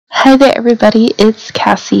Hi there everybody, it's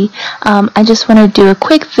Cassie. I just want to do a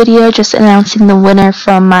quick video just announcing the winner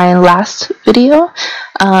from my last video.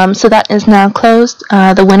 So that is now closed.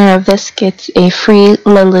 The winner of this gets a free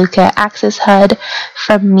Lelutka Access HUD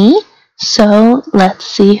from me. So let's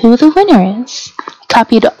see who the winner is. I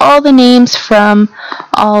copied all the names from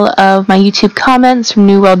all of my YouTube comments from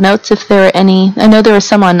New World Notes if there were any. I know there were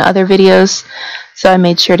some on other videos, so I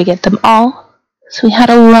made sure to get them all. So we had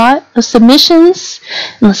a lot of submissions,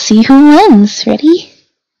 and let's see who wins. Ready?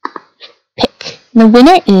 Pick. The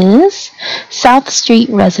winner is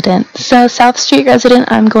SouthSt Resident. So SouthSt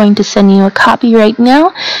Resident, I'm going to send you a copy right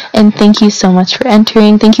now, and thank you so much for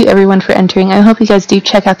entering. Thank you everyone for entering. I hope you guys do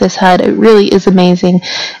check out this HUD. It really is amazing,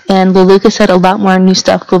 and Lelutka said a lot more new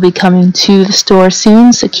stuff will be coming to the store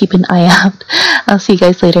soon, so keep an eye out. I'll see you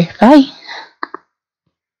guys later. Bye.